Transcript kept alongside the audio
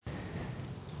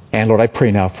And Lord, I pray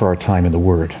now for our time in the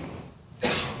Word.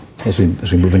 As we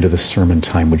move into the sermon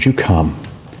time, would you come?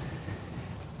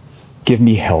 Give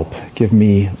me help. Give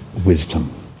me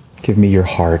wisdom. Give me your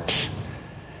heart.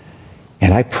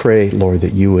 And I pray, Lord,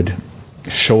 that you would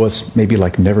show us, maybe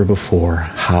like never before,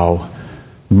 how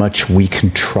much we can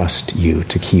trust you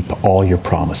to keep all your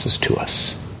promises to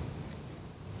us.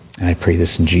 And I pray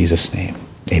this in Jesus' name.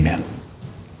 Amen.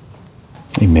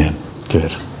 Amen.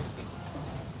 Good.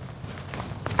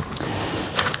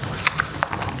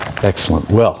 Excellent.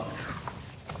 Well,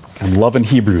 I'm loving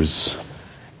Hebrews.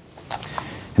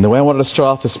 And the way I wanted to start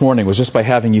off this morning was just by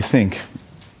having you think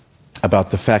about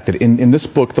the fact that in this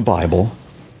book, the Bible,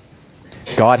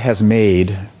 God has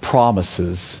made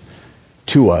promises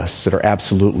to us that are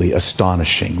absolutely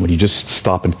astonishing when you just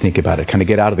stop and think about it. Kind of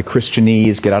get out of the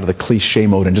Christianese, get out of the cliche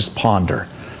mode, and just ponder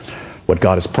what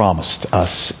God has promised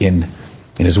us in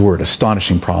His Word.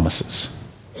 Astonishing promises.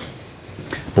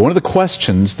 But one of the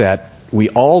questions that we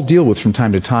all deal with from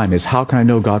time to time is, how can I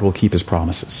know God will keep His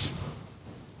promises?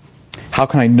 How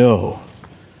can I know?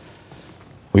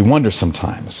 We wonder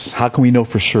sometimes, how can we know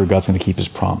for sure God's going to keep His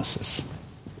promises?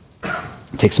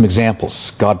 Take some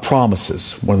examples. God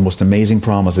promises, one of the most amazing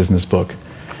promises in this book.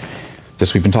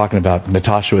 Just we've been talking about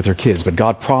Natasha with her kids, but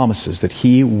God promises that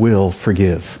He will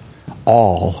forgive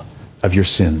all of your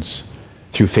sins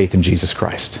through faith in Jesus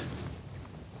Christ.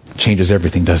 Changes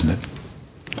everything, doesn't it?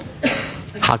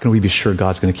 How can we be sure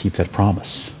God's going to keep that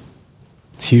promise?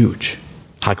 It's huge.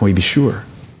 How can we be sure?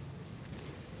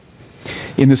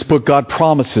 In this book, God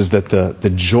promises that the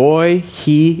joy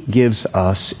He gives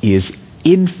us is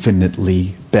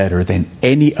infinitely better than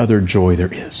any other joy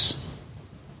there is.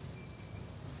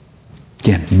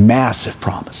 Again, massive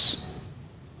promise.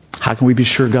 How can we be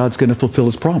sure God's going to fulfill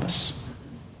His promise?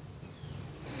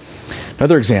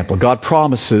 Another example, God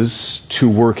promises to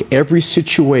work every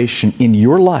situation in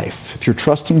your life. If you're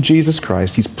trusting Jesus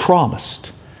Christ, He's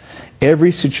promised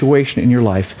every situation in your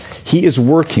life, He is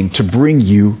working to bring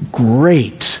you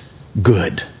great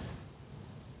good.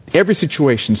 Every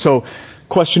situation. So,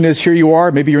 question is, here you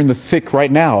are, maybe you're in the thick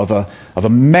right now of a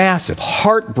massive,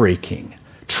 heartbreaking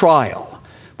trial,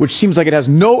 which seems like it has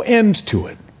no end to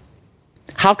it.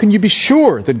 How can you be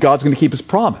sure that God's going to keep His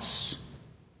promise?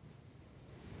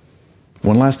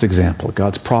 One last example.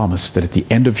 God's promise that at the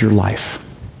end of your life,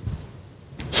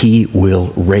 He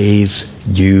will raise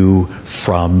you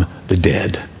from the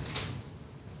dead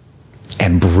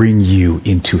and bring you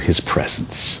into His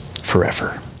presence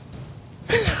forever.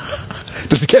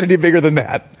 Does it get any bigger than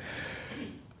that?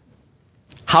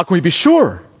 How can we be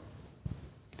sure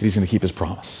that He's going to keep His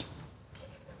promise?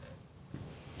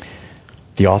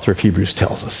 The author of Hebrews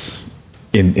tells us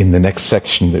in the next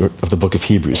section of the book of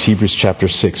Hebrews, Hebrews chapter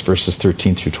 6, verses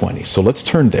 13 through 20. So let's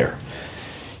turn there.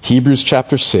 Hebrews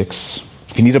chapter 6.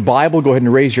 If you need a Bible, go ahead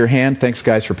and raise your hand. Thanks,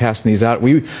 guys, for passing these out.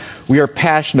 We are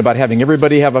passionate about having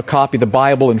everybody have a copy of the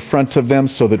Bible in front of them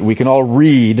so that we can all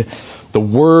read the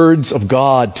words of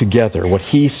God together, what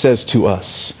He says to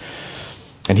us.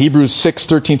 And Hebrews 6,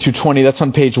 13 through 20, that's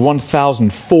on page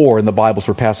 1004 in the Bibles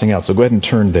we're passing out. So go ahead and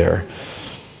turn there.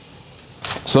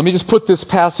 So let me just put this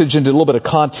passage into a little bit of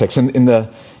context.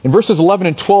 In verses 11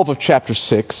 and 12 of chapter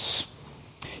 6,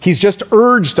 he's just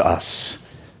urged us,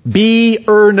 be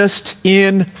earnest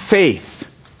in faith.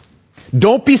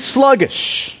 Don't be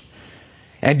sluggish,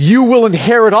 and you will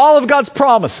inherit all of God's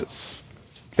promises.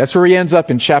 That's where he ends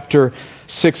up in chapter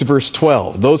 6, verse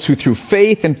 12. Those who through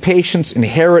faith and patience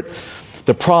inherit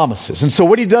the promises. And so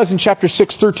what he does in chapter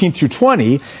 6, 13 through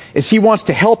 20 is he wants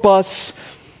to help us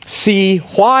see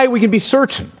why we can be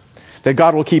certain that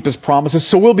God will keep His promises,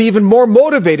 so we'll be even more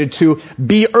motivated to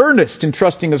be earnest in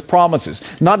trusting His promises.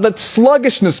 Not let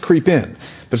sluggishness creep in,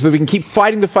 but so that we can keep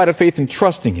fighting the fight of faith and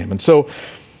trusting Him. And so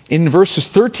in verses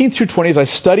 13 through 20, as I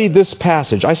studied this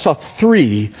passage, I saw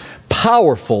 3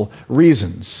 powerful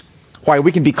reasons why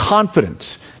we can be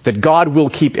confident that God will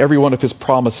keep every one of His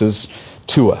promises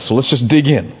to us. So let's just dig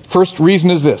in. First reason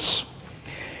is this.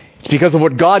 It's because of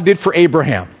what God did for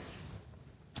Abraham.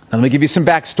 Now, let me give you some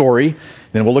backstory,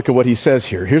 then we'll look at what he says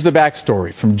here. Here's the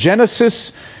backstory. From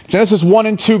Genesis 1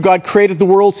 and 2, God created the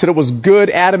world, said it was good,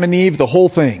 Adam and Eve, the whole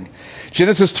thing.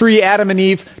 Genesis 3, Adam and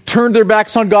Eve turned their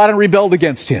backs on God and rebelled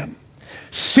against Him.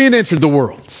 Sin entered the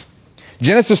world.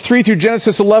 Genesis 3 through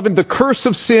Genesis 11, the curse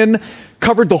of sin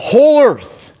covered the whole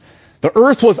earth. The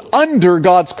earth was under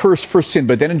God's curse for sin.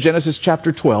 But then in Genesis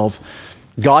chapter 12,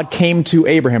 God came to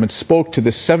Abraham and spoke to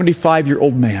this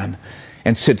 75-year-old man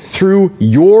and said, through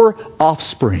your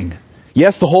offspring,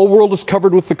 yes, the whole world is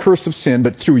covered with the curse of sin,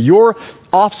 but through your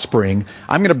offspring,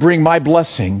 I'm going to bring my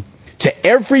blessing to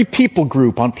every people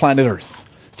group on planet Earth.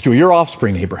 Through your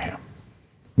offspring, Abraham.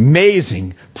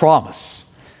 Amazing promise.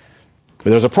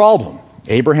 But there's a problem.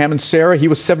 Abraham and Sarah, he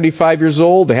was 75 years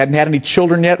old. They hadn't had any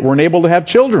children yet, weren't able to have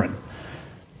children.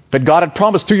 But God had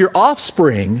promised, through your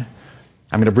offspring,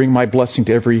 I'm going to bring my blessing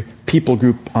to every people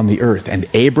group on the earth. And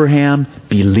Abraham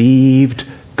believed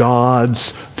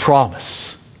God's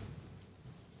promise.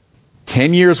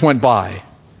 10 years went by.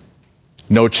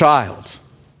 No child.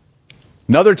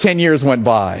 Another 10 years went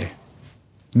by.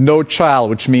 No child,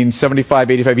 which means 75,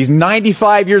 85. He's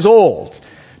 95 years old.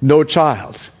 No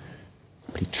child.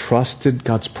 But he trusted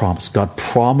God's promise. God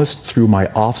promised through my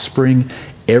offspring,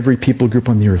 every people group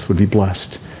on the earth would be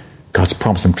blessed. God's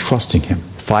promise. I'm trusting him.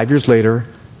 5 years later,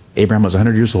 Abraham was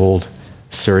 100 years old.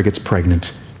 Sarah gets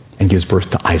pregnant and gives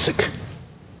birth to Isaac.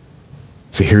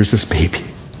 So here's this baby.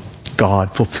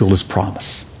 God fulfilled his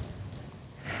promise.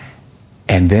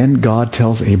 And then God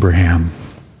tells Abraham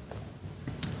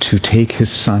to take his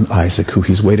son Isaac, who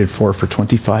he's waited for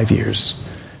 25 years,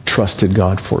 trusted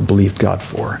God for, believed God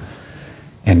for.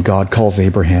 And God calls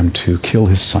Abraham to kill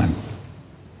his son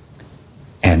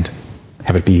and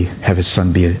have his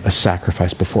son be a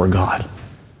sacrifice before God.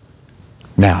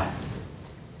 Now,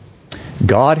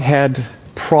 God had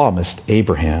promised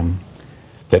Abraham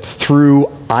that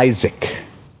through Isaac,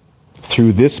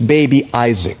 through this baby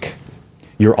Isaac,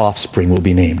 your offspring will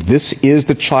be named. This is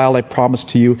the child I promised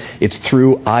to you. It's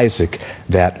through Isaac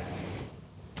that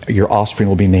your offspring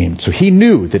will be named. So he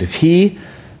knew that if he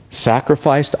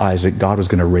sacrificed Isaac, God was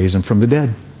going to raise him from the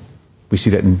dead. We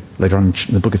see that later on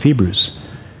in the book of Hebrews.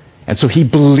 And so he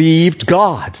believed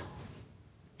God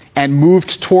and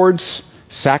moved towards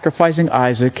sacrificing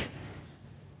Isaac,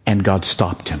 and God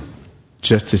stopped him.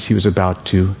 Just as he was about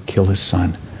to kill his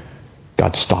son,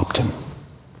 God stopped him.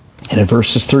 And in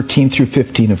verses 13 through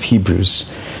 15 of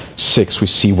Hebrews 6, we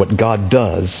see what God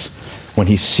does when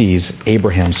he sees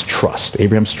Abraham's trust.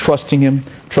 Abraham's trusting him,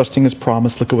 trusting his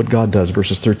promise. Look at what God does,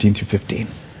 verses 13 through 15.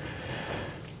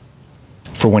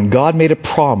 For when God made a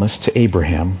promise to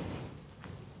Abraham,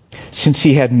 since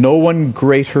he had no one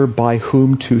greater by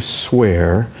whom to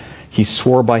swear, he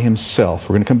swore by himself.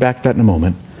 We're going to come back to that in a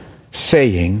moment,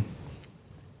 saying,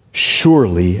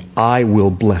 surely I will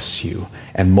bless you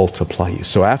and multiply you.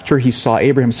 So after he saw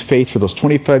Abraham's faith for those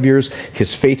 25 years,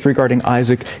 his faith regarding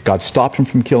Isaac, God stopped him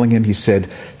from killing him. He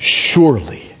said,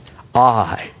 surely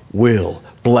I will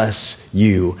bless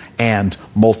you and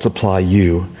multiply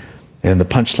you. And the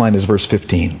punchline is verse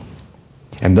 15.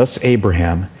 And thus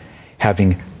Abraham,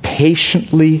 having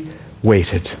patiently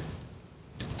waited,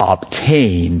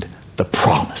 obtained the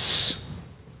promise.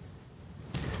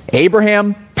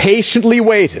 Abraham patiently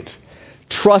waited,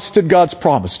 trusted God's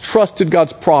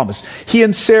promise, He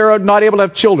and Sarah, not able to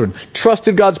have children,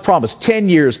 trusted God's promise. 10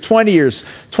 years, 20 years,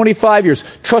 25 years,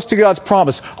 trusted God's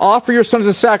promise. Offer your son as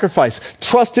a sacrifice,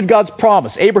 trusted God's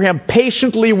promise. Abraham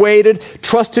patiently waited,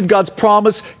 trusted God's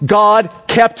promise. God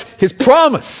kept his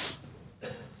promise.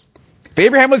 If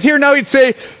Abraham was here now, he'd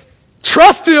say,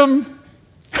 trust him,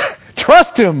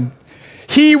 trust him.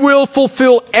 He will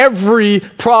fulfill every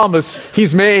promise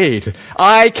he's made.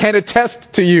 I can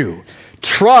attest to you.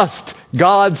 Trust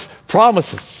God's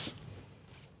promises.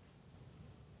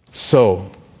 So,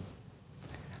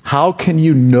 how can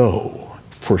you know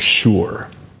for sure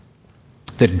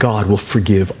that God will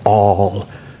forgive all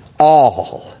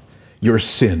your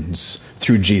sins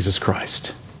through Jesus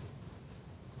Christ?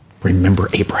 Remember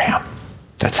Abraham.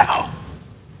 That's how.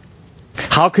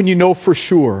 How can you know for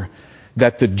sure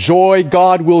that the joy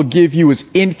God will give you is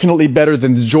infinitely better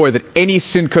than the joy that any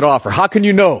sin could offer? How can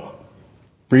you know?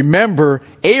 Remember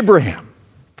Abraham.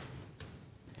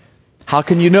 How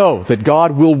can you know that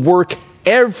God will work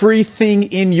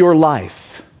everything in your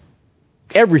life,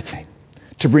 everything,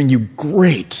 to bring you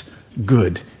great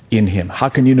good in Him? How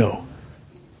can you know?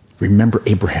 Remember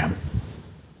Abraham.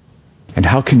 And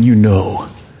how can you know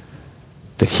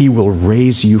that He will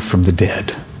raise you from the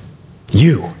dead?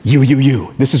 You.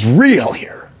 This is real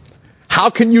here. How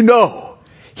can you know?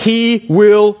 He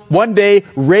will one day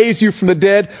raise you from the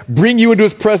dead, bring you into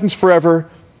His presence forever.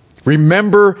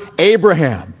 Remember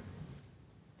Abraham.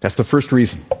 That's the first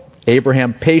reason.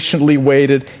 Abraham patiently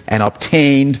waited and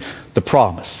obtained the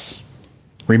promise.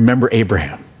 Remember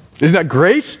Abraham. Isn't that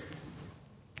great?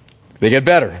 They get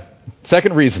better.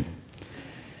 Second reason.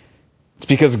 It's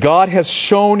because God has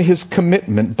shown His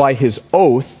commitment by His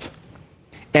oath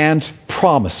and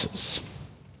promises.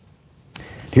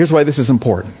 Here's why this is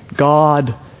important.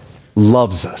 God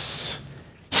loves us.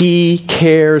 He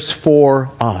cares for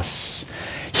us.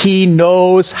 He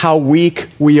knows how weak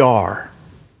we are.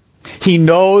 He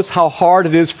knows how hard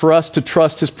it is for us to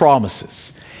trust His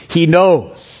promises. He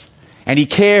knows, and He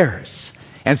cares.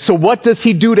 And so what does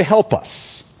He do to help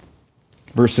us?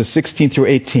 verses 16 through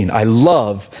 18. I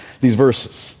love these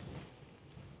verses.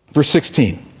 Verse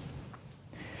 16.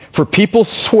 For people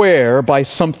swear by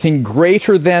something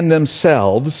greater than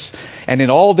themselves, and in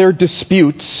all their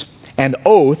disputes, an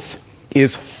oath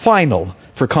is final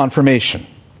for confirmation.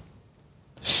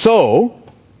 So,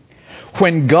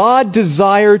 when God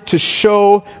desired to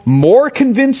show more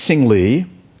convincingly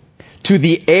to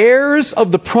the heirs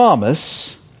of the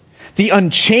promise the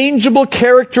unchangeable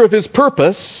character of His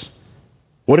purpose,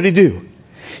 what did He do?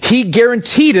 He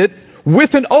guaranteed it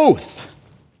with an oath,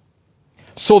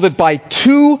 so that by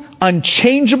two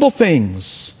unchangeable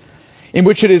things, in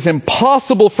which it is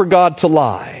impossible for God to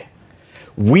lie,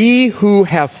 we who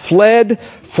have fled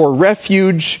for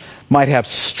refuge might have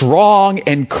strong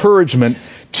encouragement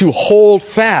to hold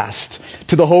fast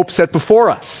to the hope set before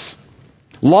us.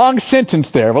 Long sentence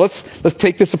there. Well, let's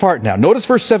take this apart now. Notice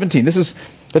verse 17.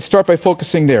 Let's start by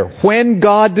focusing there. When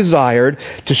God desired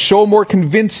to show more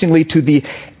convincingly to the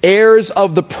heirs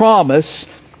of the promise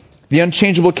the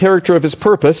unchangeable character of His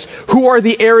purpose. Who are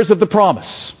the heirs of the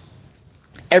promise?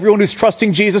 Everyone who's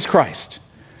trusting Jesus Christ.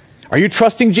 Are you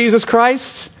trusting Jesus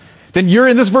Christ? Then you're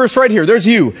in this verse right here. There's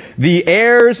you. The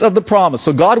heirs of the promise.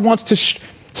 So God wants to,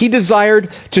 He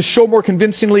desired to show more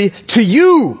convincingly to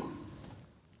you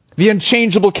the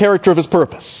unchangeable character of His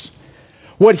purpose.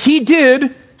 What He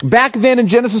did back then in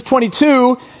Genesis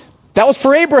 22, that was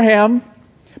for Abraham.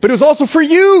 But it was also for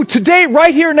you today,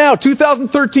 right here now,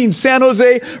 2013, San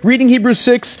Jose, reading Hebrews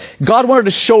 6. God wanted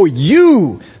to show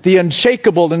you the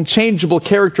unshakable, unchangeable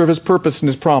character of His purpose and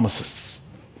His promises.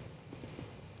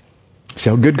 See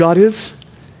how good God is?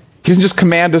 He doesn't just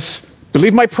command us,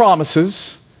 believe my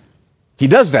promises. He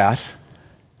does that.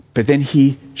 But then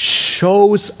He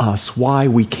shows us why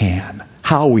we can,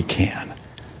 how we can.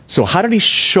 So how did He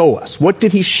show us? What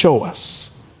did He show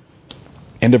us?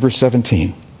 End of verse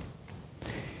 17.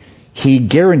 He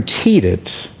guaranteed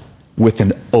it with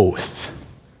an oath.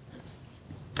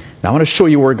 Now I want to show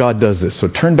you where God does this. So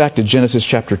turn back to Genesis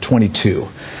chapter 22.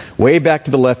 Way back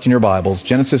to the left in your Bibles.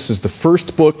 Genesis is the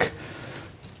first book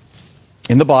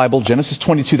in the Bible. Genesis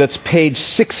 22, that's page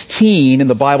 16 in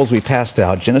the Bibles we passed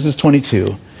out. Genesis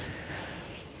 22.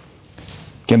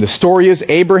 Again, the story is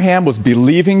Abraham was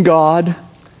believing God,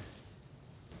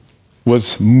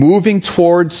 was moving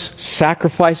towards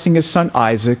sacrificing his son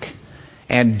Isaac.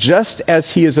 And just as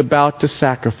he is about to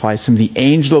sacrifice him, the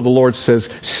angel of the Lord says,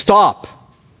 stop.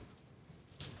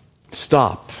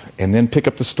 Stop. And then pick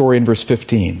up the story in verse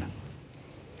 15.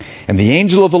 And the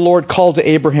angel of the Lord called to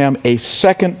Abraham a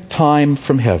second time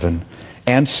from heaven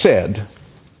and said,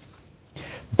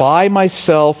 by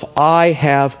myself I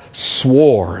have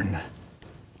sworn,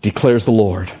 declares the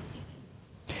Lord,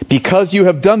 because you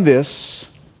have done this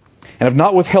and have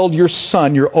not withheld your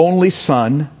son, your only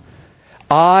son,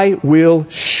 I will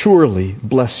surely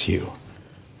bless you,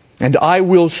 and I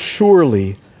will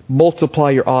surely multiply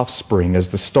your offspring as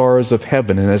the stars of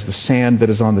heaven and as the sand that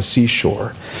is on the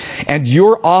seashore. And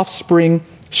your offspring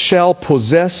shall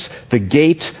possess the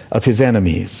gate of his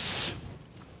enemies.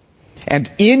 And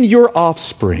in your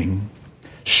offspring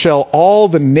shall all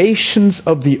the nations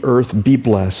of the earth be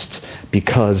blessed,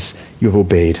 because you have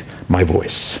obeyed my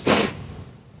voice.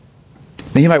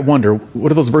 Now you might wonder, what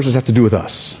do those verses have to do with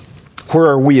us? Where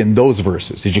are we in those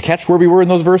verses? Did you catch where we were in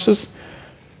those verses?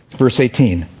 Verse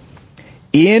 18.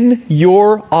 In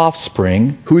your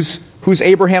offspring, who's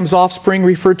Abraham's offspring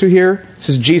referred to here? This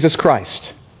is Jesus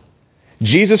Christ.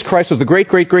 Jesus Christ was the great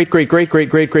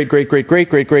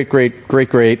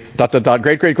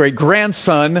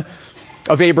grandson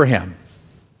of Abraham.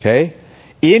 Okay?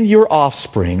 In your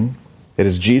offspring, that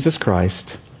is Jesus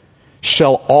Christ,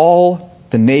 shall all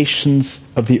the nations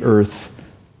of the earth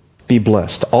be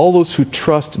blessed. All those who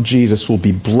trust Jesus will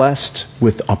be blessed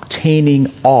with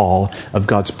obtaining all of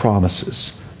God's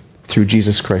promises through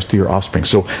Jesus Christ, through your offspring.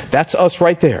 So that's us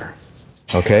right there.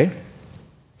 Okay?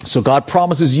 So God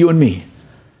promises you and me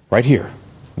right here.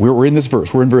 We're in this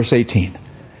verse. We're in verse 18.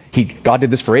 God did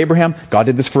this for Abraham. God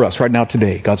did this for us right now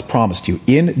today. God's promised you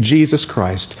in Jesus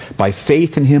Christ, by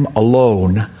faith in Him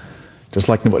alone. Just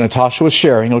like what Natasha was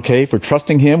sharing, okay? If we're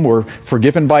trusting Him, we're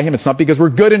forgiven by Him. It's not because we're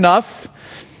good enough.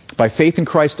 By faith in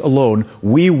Christ alone,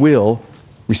 we will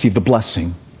receive the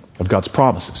blessing of God's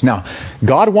promises. Now,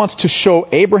 God wants to show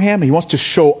Abraham, He wants to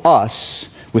show us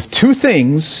with two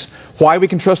things why we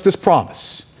can trust this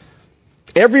promise.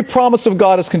 Every promise of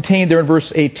God is contained there in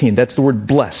verse 18. That's the word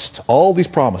blessed. All these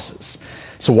promises.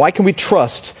 So why can we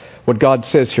trust what God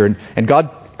says here? And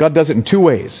God does it in two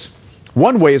ways.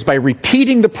 One way is by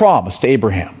repeating the promise to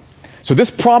Abraham. So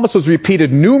this promise was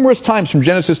repeated numerous times from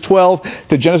Genesis 12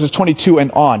 to Genesis 22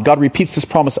 and on. God repeats this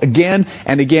promise again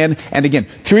and again and again.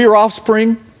 Through your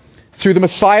offspring, through the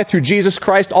Messiah, through Jesus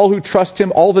Christ, all who trust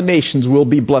Him, all the nations will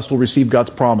be blessed, will receive God's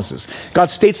promises. God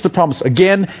states the promise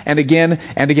again and again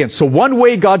and again. So one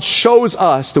way God shows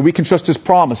us that we can trust His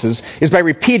promises is by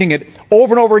repeating it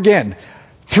over and over again.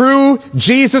 Through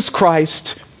Jesus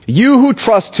Christ, you who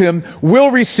trust Him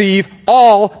will receive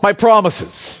all my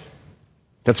promises.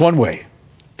 That's one way.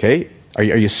 Okay? Are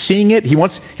you seeing it? He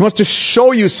wants to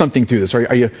show you something through this.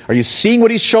 Are you seeing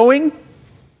what He's showing?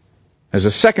 There's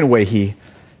a second way He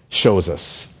shows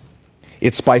us.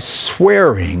 It's by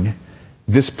swearing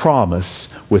this promise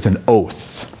with an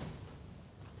oath.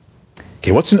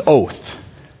 Okay, what's an oath?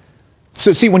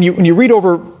 So see, when you read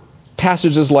over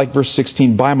passages like verse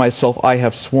 16, by myself I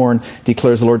have sworn,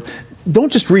 declares the Lord,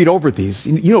 don't just read over these.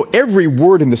 You know, every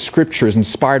word in the Scripture is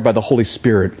inspired by the Holy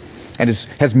Spirit and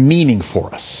has meaning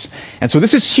for us. And so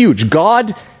this is huge.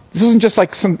 God, this wasn't just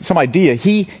like some idea.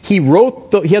 He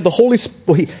had the Holy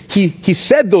Spirit, he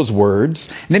said those words,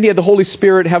 and then He had the Holy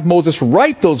Spirit have Moses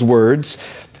write those words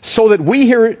so that we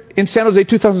here in San Jose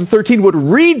 2013 would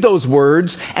read those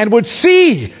words and would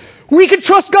see we can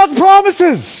trust God's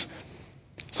promises.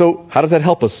 So how does that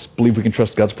help us believe we can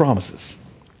trust God's promises?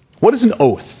 What is an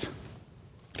oath?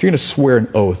 If you're going to swear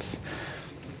an oath,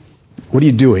 what are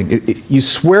you doing? You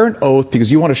swear an oath because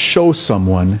you want to show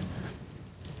someone,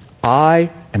 I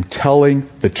am telling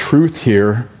the truth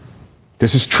here.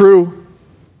 This is true.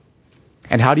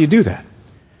 And how do you do that?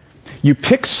 You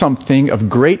pick something of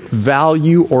great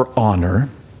value or honor,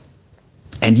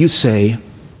 and you say,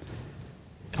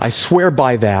 I swear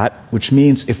by that, which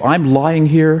means if I'm lying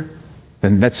here,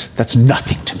 then that's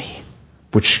nothing to me,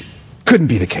 which couldn't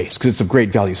be the case because it's of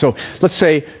great value. So let's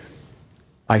say,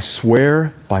 I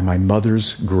swear by my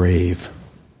mother's grave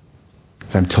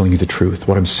that I'm telling you the truth.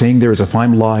 What I'm saying there is if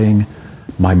I'm lying,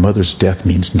 my mother's death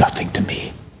means nothing to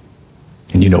me.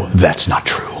 And you know that's not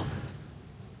true.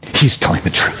 He's telling the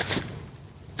truth.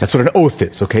 That's what an oath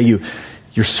is, okay?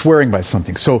 You're swearing by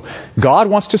something. So God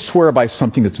wants to swear by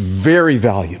something that's very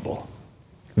valuable,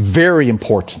 very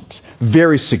important,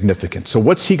 very significant. So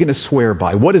what's He going to swear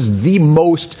by? What is the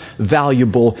most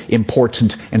valuable,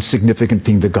 important, and significant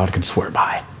thing that God can swear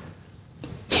by?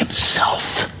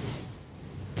 Himself.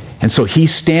 And so He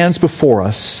stands before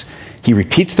us. He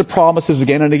repeats the promises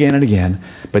again and again and again.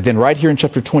 But then right here in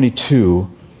chapter 22,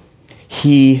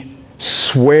 He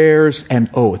swears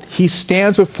an oath. He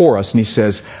stands before us and He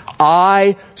says,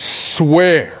 I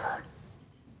swear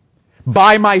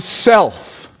by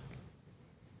myself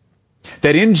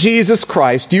that in Jesus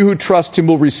Christ, you who trust Him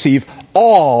will receive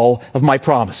all of my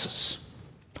promises.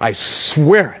 I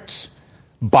swear it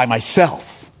by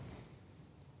myself.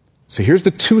 So here's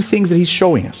the two things that He's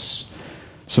showing us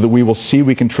so that we will see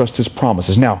we can trust His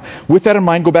promises. Now, with that in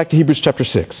mind, go back to Hebrews chapter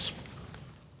 6.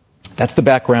 That's the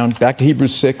background. Back to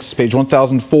Hebrews 6, page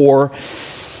 1004,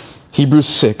 Hebrews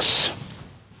 6.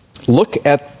 Look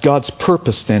at God's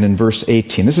purpose then in verse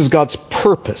 18. This is God's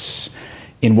purpose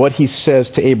in what He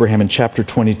says to Abraham in chapter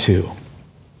 22.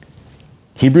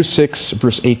 Hebrews 6,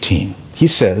 verse 18. He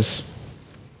says,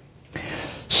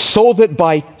 so that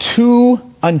by two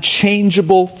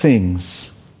unchangeable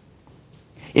things,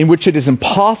 in which it is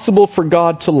impossible for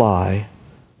God to lie,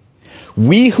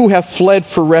 we who have fled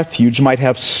for refuge might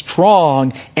have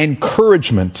strong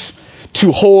encouragement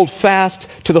to hold fast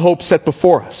to the hope set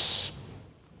before us.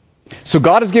 So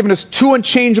God has given us two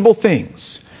unchangeable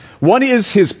things. One is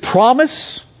His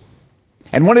promise,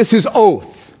 and one is His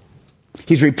oath.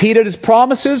 He's repeated His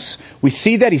promises. We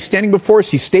see that. He's standing before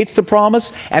us. He states the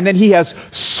promise, and then He has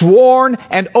sworn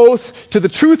an oath to the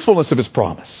truthfulness of His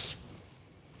promise.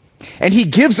 And He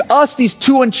gives us these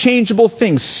two unchangeable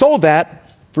things so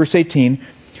that, verse 18,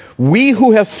 we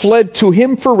who have fled to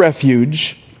Him for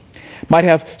refuge might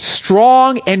have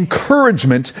strong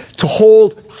encouragement to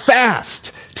hold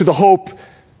fast to the hope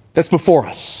that's before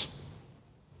us.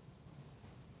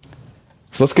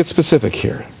 So let's get specific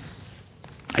here.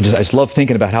 I just love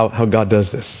thinking about how God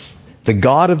does this. The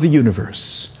God of the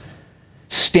universe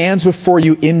stands before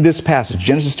you in this passage.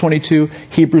 Genesis 22,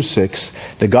 Hebrews 6.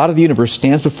 The God of the universe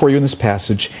stands before you in this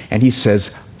passage and He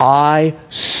says, I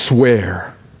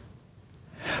swear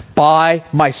by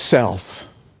myself,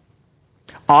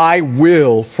 I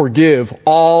will forgive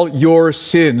all your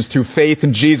sins through faith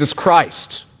in Jesus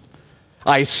Christ.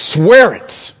 I swear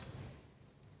it.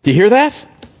 Do you hear that?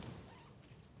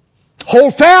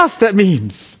 Hold fast, that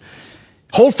means.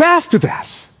 Hold fast to that.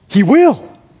 He will.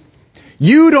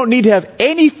 You don't need to have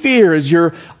any fear as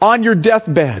you're on your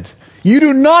deathbed. You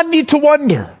do not need to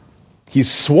wonder. He's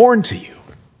sworn to you.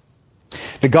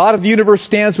 The God of the universe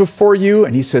stands before you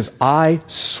and he says, I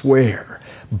swear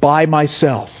by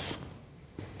myself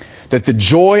that the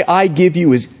joy I give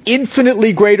you is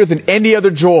infinitely greater than any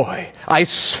other joy. I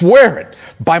swear it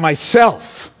by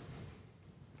myself.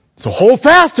 So hold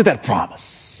fast to that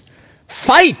promise.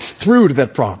 Fight through to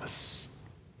that promise.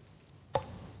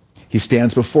 He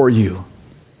stands before you,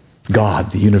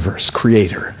 God, the universe,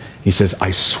 creator. He says,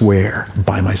 I swear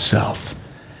by myself,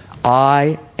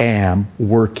 I am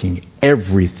working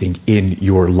everything in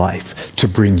your life to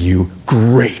bring you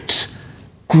great,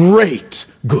 great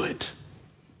good.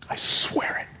 I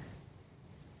swear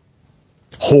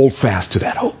it. Hold fast to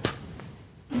that hope.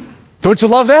 Don't you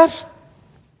love that?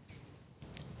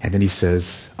 And then he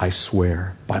says, I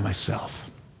swear by myself,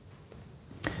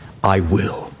 I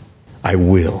will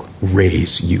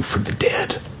raise you from the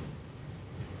dead.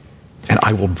 And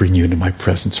I will bring you into my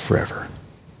presence forever.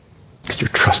 Because you're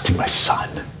trusting my Son.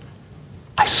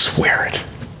 I swear it.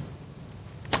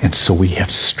 And so we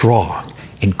have strong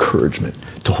encouragement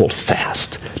to hold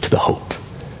fast to the hope.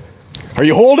 Are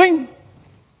you holding?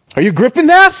 Are you gripping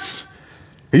that?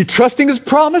 Are you trusting his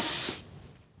promise?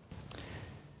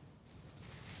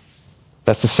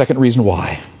 That's the second reason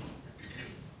why.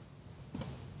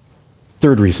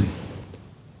 Third reason.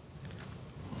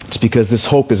 It's because this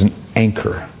hope is an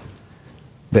anchor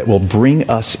that will bring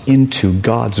us into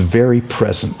God's very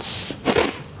presence.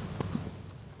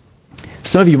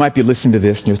 Some of you might be listening to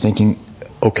this and you're thinking,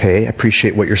 okay, I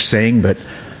appreciate what you're saying, but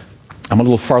I'm a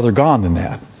little farther gone than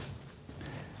that.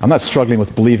 I'm not struggling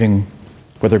with believing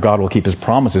whether God will keep his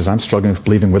promises. I'm struggling with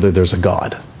believing whether there's a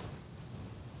God.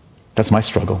 That's my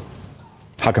struggle.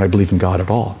 How can I believe in God at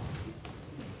all?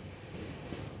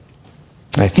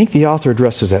 And I think the author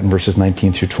addresses that in verses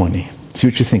 19 through 20. See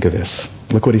what you think of this.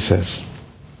 Look what he says.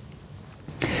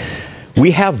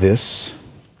 We have this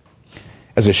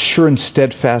as a sure and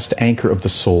steadfast anchor of the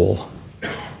soul,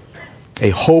 a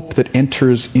hope that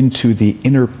enters into the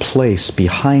inner place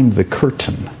behind the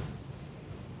curtain,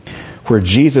 where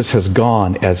Jesus has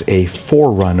gone as a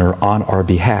forerunner on our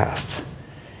behalf,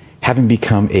 having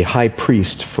become a high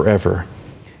priest forever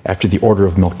after the order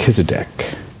of Melchizedek.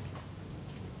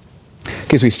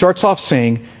 Okay, so he starts off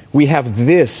saying, we have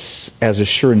this as a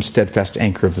sure and steadfast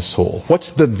anchor of the soul.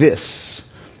 What's the this?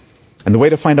 And the way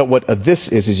to find out what a this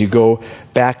is you go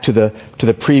back to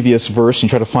the previous verse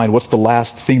and try to find what's the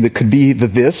last thing that could be the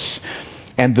this.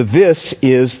 And the this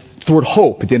is the word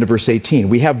hope at the end of verse 18.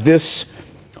 We have this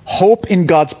hope in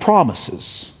God's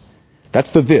promises.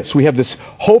 That's the this. We have this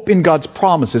hope in God's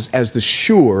promises as the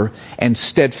sure and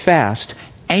steadfast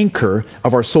anchor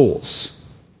of our souls.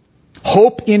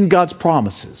 Hope in God's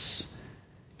promises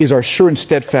is our sure and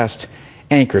steadfast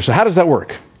anchor. So how does that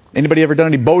work? Anybody ever done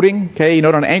any boating? Okay, you know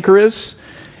what an anchor is?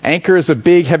 Anchor is a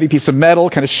big, heavy piece of metal,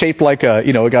 kind of shaped like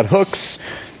it got hooks,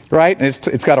 right? And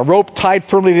it's got a rope tied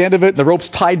firmly to the end of it, and the rope's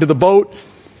tied to the boat.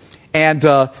 And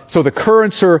so the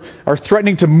currents are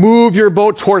threatening to move your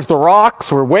boat towards the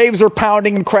rocks, where waves are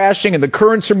pounding and crashing, and the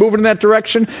currents are moving in that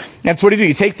direction. And so what do?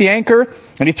 You take the anchor,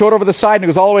 and you throw it over the side, and it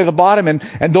goes all the way to the bottom,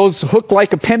 and those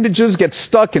hook-like appendages get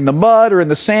stuck in the mud or in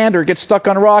the sand or get stuck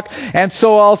on a rock, and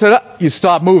so all of a sudden, you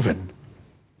stop moving.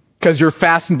 Because you're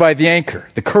fastened by the anchor.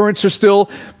 The currents are still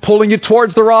pulling you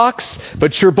towards the rocks,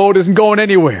 but your boat isn't going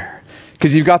anywhere.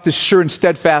 Because you've got this sure and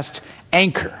steadfast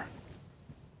anchor.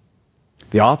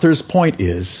 The author's point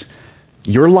is,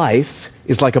 your life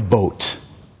is like a boat.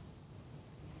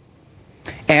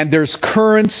 And there's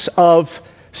currents of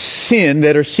sin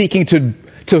that are seeking to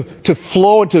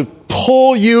flow and to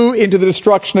pull you into the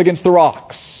destruction against the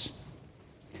rocks.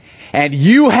 And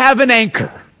you have an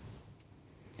anchor.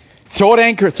 Throw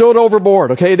it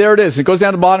overboard. Okay, there it is. It goes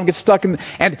down to the bottom, gets stuck in.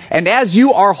 And as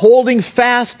you are holding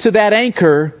fast to that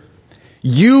anchor,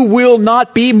 you will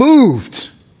not be moved.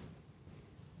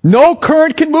 No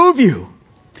current can move you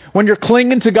when you're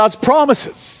clinging to God's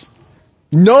promises.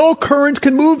 No current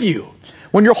can move you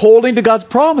when you're holding to God's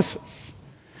promises.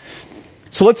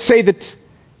 So let's say that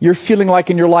you're feeling like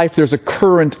in your life there's a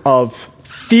current of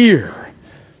fear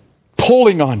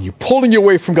pulling on you, pulling you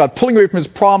away from God, pulling you away from his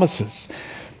promises.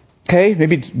 Okay,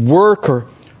 maybe it's work or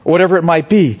whatever it might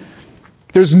be.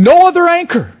 There's no other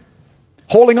anchor.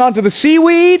 Holding on to the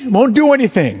seaweed won't do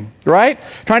anything, right?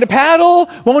 Trying to paddle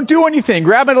won't do anything.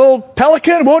 Grabbing a little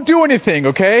pelican won't do anything,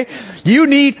 okay? You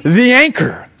need the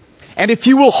anchor. And if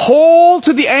you will hold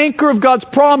to the anchor of God's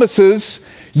promises,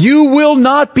 you will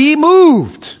not be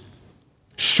moved.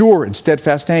 Sure and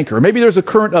steadfast anchor. Or maybe there's a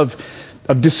current of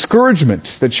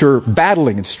discouragement that you're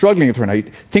battling and struggling with right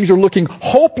now. Things are looking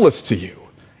hopeless to you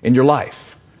in your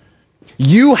life.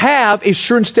 You have a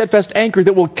sure and steadfast anchor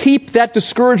that will keep that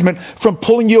discouragement from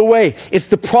pulling you away. It's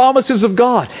the promises of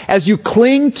God. As you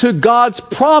cling to God's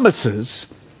promises,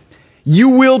 you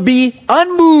will be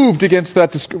unmoved against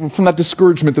from that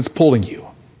discouragement that's pulling you.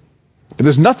 But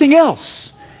there's nothing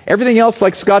else. Everything else,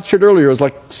 like Scott shared earlier, is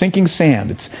like sinking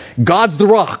sand. It's God's the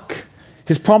rock.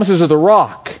 His promises are the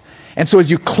rock. And so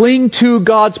as you cling to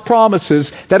God's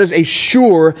promises, that is a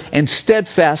sure and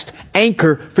steadfast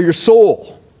anchor for your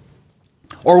soul.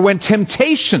 Or when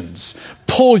temptations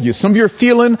pull you. Some of you are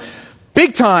feeling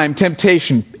big time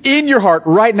temptation in your heart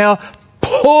right now,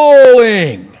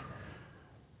 pulling.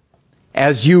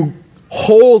 As you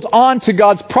hold on to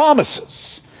God's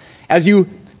promises, as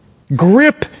you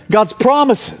grip God's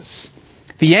promises,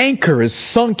 the anchor is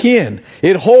sunk in.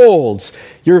 It holds.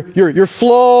 Your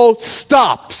flow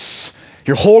stops.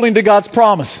 You're holding to God's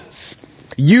promises.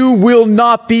 You will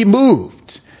not be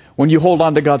moved when you hold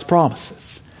on to God's promises.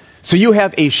 So you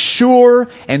have a sure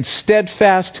and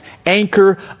steadfast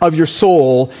anchor of your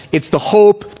soul. It's the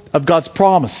hope of God's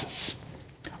promises.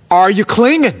 Are you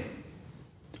clinging?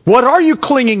 What are you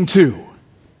clinging to?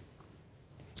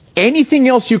 Anything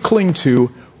else you cling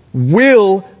to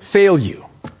will fail you.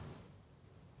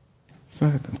 So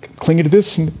I'm clinging to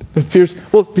this and it fears,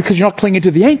 well, because you're not clinging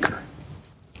to the anchor.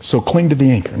 So cling to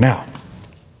the anchor. Now,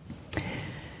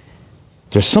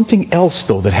 there's something else,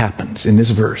 though, that happens in this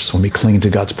verse when we cling to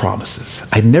God's promises.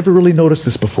 I'd never really noticed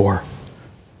this before.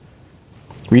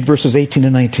 Read verses 18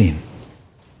 and 19.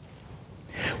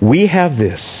 We have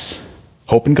this,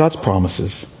 hope in God's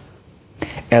promises,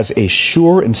 as a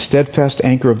sure and steadfast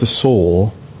anchor of the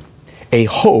soul, a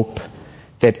hope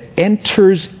that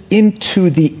enters into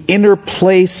the inner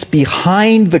place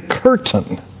behind the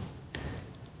curtain,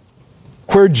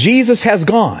 where Jesus has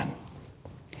gone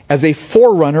as a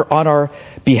forerunner on our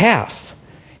behalf,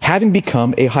 having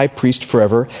become a high priest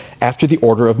forever after the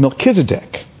order of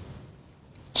Melchizedek.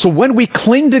 So when we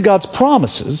cling to God's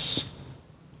promises,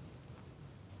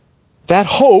 that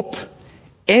hope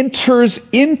enters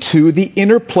into the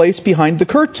inner place behind the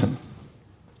curtain.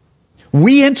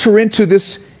 We enter into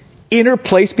this inner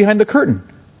place behind the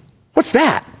curtain. What's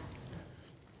that?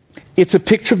 It's a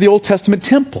picture of the Old Testament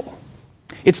temple.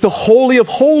 It's the Holy of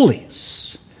Holies.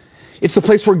 It's the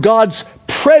place where God's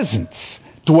presence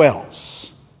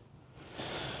dwells.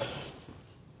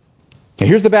 Now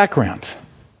here's the background.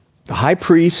 The high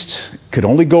priest could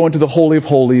only go into the Holy of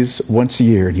Holies once a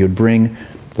year. He would bring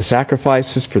the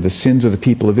sacrifices for the sins of the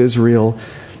people of Israel.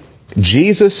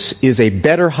 Jesus is a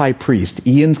better high priest.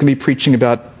 Ian's going to be preaching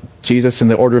about Jesus in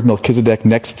the order of Melchizedek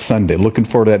next Sunday. Looking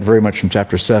forward to that very much from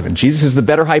chapter 7. Jesus is the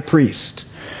better high priest.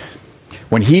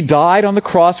 When He died on the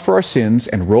cross for our sins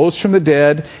and rose from the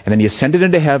dead, and then He ascended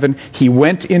into heaven, He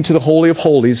went into the Holy of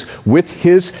Holies with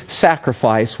His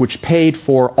sacrifice, which paid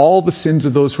for all the sins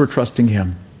of those who were trusting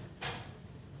Him.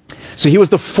 So He was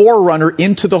the forerunner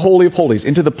into the Holy of Holies,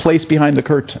 into the place behind the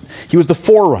curtain. He was the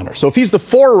forerunner. So if He's the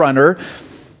forerunner,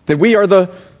 then we are the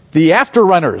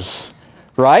afterrunners,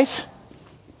 right?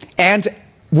 And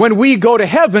when we go to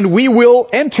heaven, we will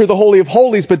enter the Holy of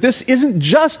Holies, but this isn't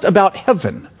just about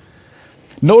heaven.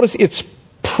 Notice it's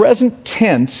present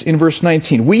tense in verse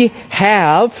 19. We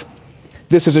have,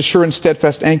 this is a sure and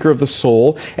steadfast anchor of the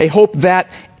soul, a hope that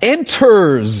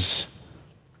enters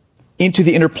into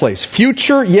the inner place.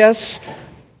 Future, yes,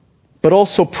 but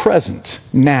also present,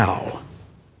 now.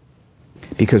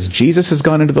 Because Jesus has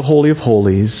gone into the Holy of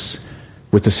Holies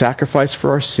with the sacrifice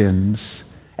for our sins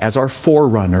as our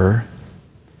forerunner.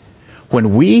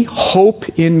 When we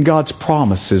hope in God's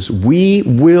promises, we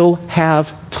will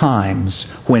have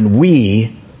times when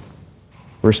we,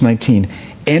 verse 19,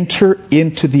 enter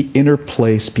into the inner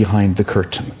place behind the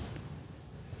curtain.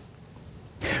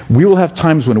 We will have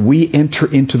times when we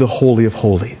enter into the Holy of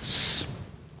Holies.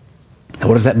 Now,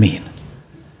 what does that mean?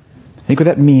 I think what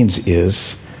that means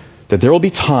is that there will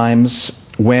be times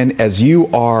when, as you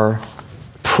are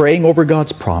praying over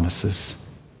God's promises,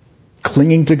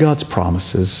 clinging to God's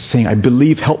promises, saying, I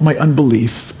believe, help my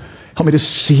unbelief. Help me to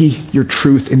see your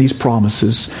truth in these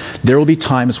promises. There will be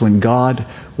times when God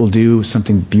will do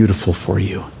something beautiful for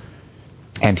you.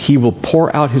 And He will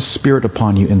pour out His Spirit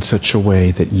upon you in such a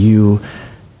way that you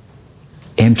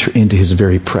enter into His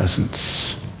very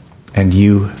presence. And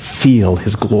you feel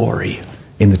His glory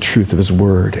in the truth of His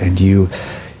Word. And you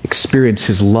experience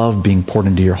His love being poured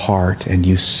into your heart, and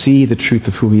you see the truth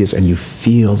of who He is, and you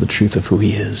feel the truth of who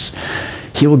He is.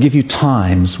 He will give you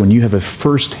times when you have a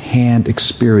first-hand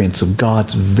experience of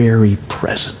God's very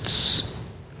presence.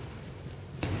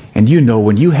 And you know,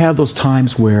 when you have those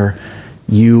times where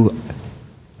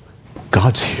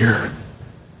God's here,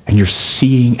 And you're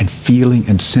seeing and feeling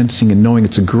and sensing and knowing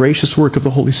it's a gracious work of the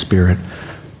Holy Spirit.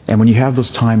 And when you have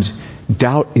those times,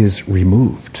 doubt is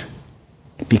removed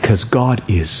because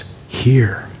God is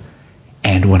here.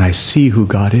 And when I see who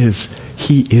God is,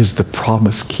 He is the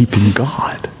promise-keeping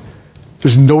God.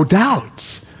 There's no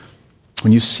doubt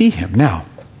when you see Him. Now,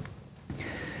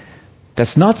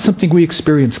 that's not something we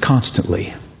experience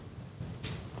constantly.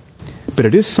 But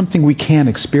it is something we can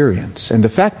experience. And the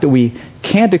fact that we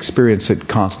can't experience it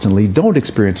constantly, don't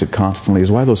experience it constantly, is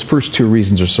why those first two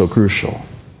reasons are so crucial.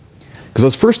 Because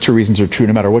those first two reasons are true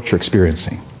no matter what you're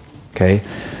experiencing. Okay?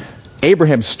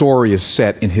 Abraham's story is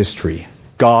set in history.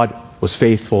 God was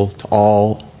faithful to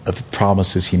all of the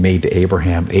promises He made to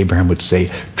Abraham. Abraham would say,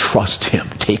 trust Him.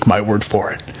 Take my word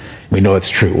for it. We know it's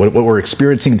true. What we're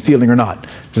experiencing and feeling or not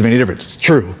doesn't make any difference. It's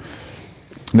true.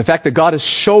 And the fact that God has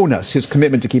shown us His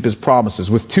commitment to keep His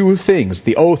promises with two things,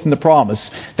 the oath and the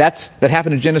promise, that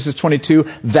happened in Genesis 22,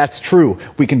 that's true.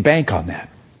 We can bank on that.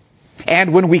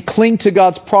 And when we cling to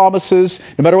God's promises,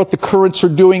 no matter what the currents are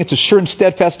doing, it's a sure and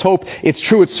steadfast hope. It's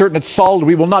true, it's certain, it's solid.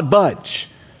 We will not budge.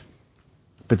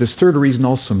 But this third reason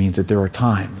also means that there are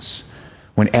times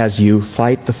when as you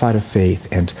fight the fight of faith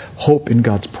and hope in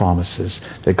God's promises,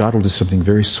 that God will do something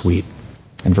very sweet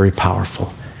and very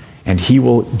powerful. And He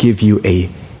will give you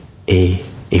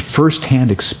a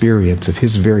first-hand experience of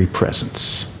His very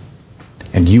presence.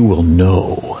 And you will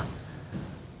know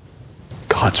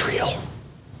God's real.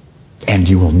 And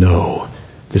you will know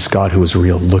this God who is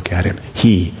real. Look at Him.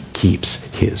 He keeps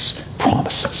His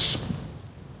promises.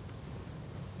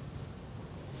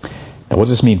 Now, what does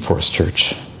this mean for us,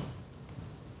 church?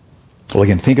 Well,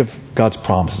 again, think of God's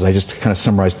promises. I just kind of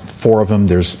summarized 4 of them.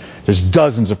 There's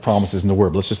dozens of promises in the Word.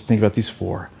 But let's just think about these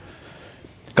 4.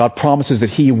 God promises that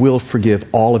He will forgive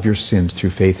all of your sins through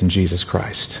faith in Jesus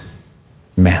Christ.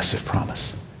 Massive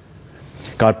promise.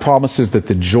 God promises that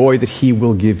the joy that He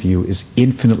will give you is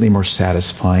infinitely more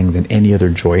satisfying than any other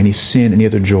joy, any sin, any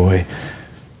other joy.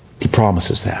 He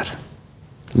promises that.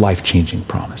 Life-changing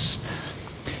promise.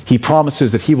 He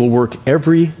promises that He will work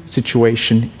every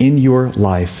situation in your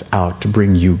life out to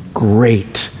bring you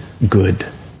great good.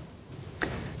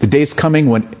 The day's coming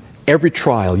when every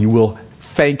trial you will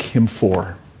thank Him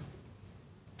for.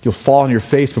 You'll fall on your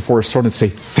face before His throne and say,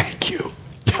 thank you.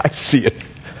 Yeah, I see it.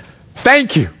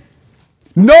 Thank you.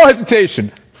 No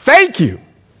hesitation. Thank you.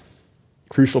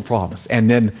 Crucial promise. And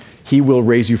then He will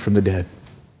raise you from the dead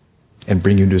and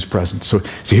bring you into His presence. So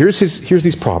here's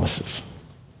these promises.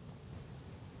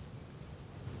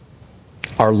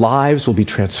 Our lives will be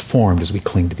transformed as we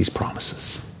cling to these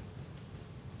promises.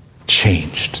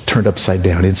 Changed, turned upside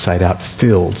down, inside out,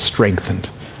 filled, strengthened.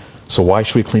 So why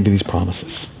should we cling to these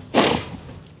promises?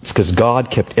 It's because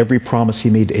God kept every promise He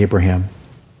made to Abraham.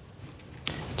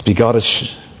 It's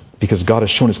because God has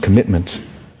shown His commitment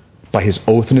by His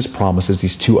oath and His promises,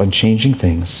 these two unchanging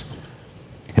things.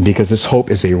 And because this hope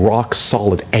is a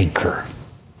rock-solid anchor,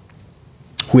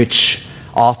 which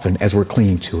often, as we're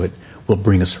clinging to it, will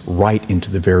bring us right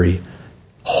into the very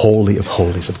holy of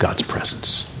holies of God's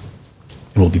presence.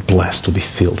 And we'll be blessed, we'll be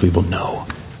filled, we will know.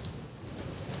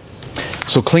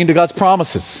 So cling to God's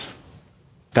promises.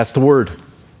 That's the word.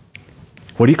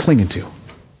 What are you clinging to?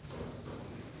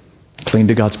 Cling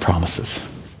to God's promises.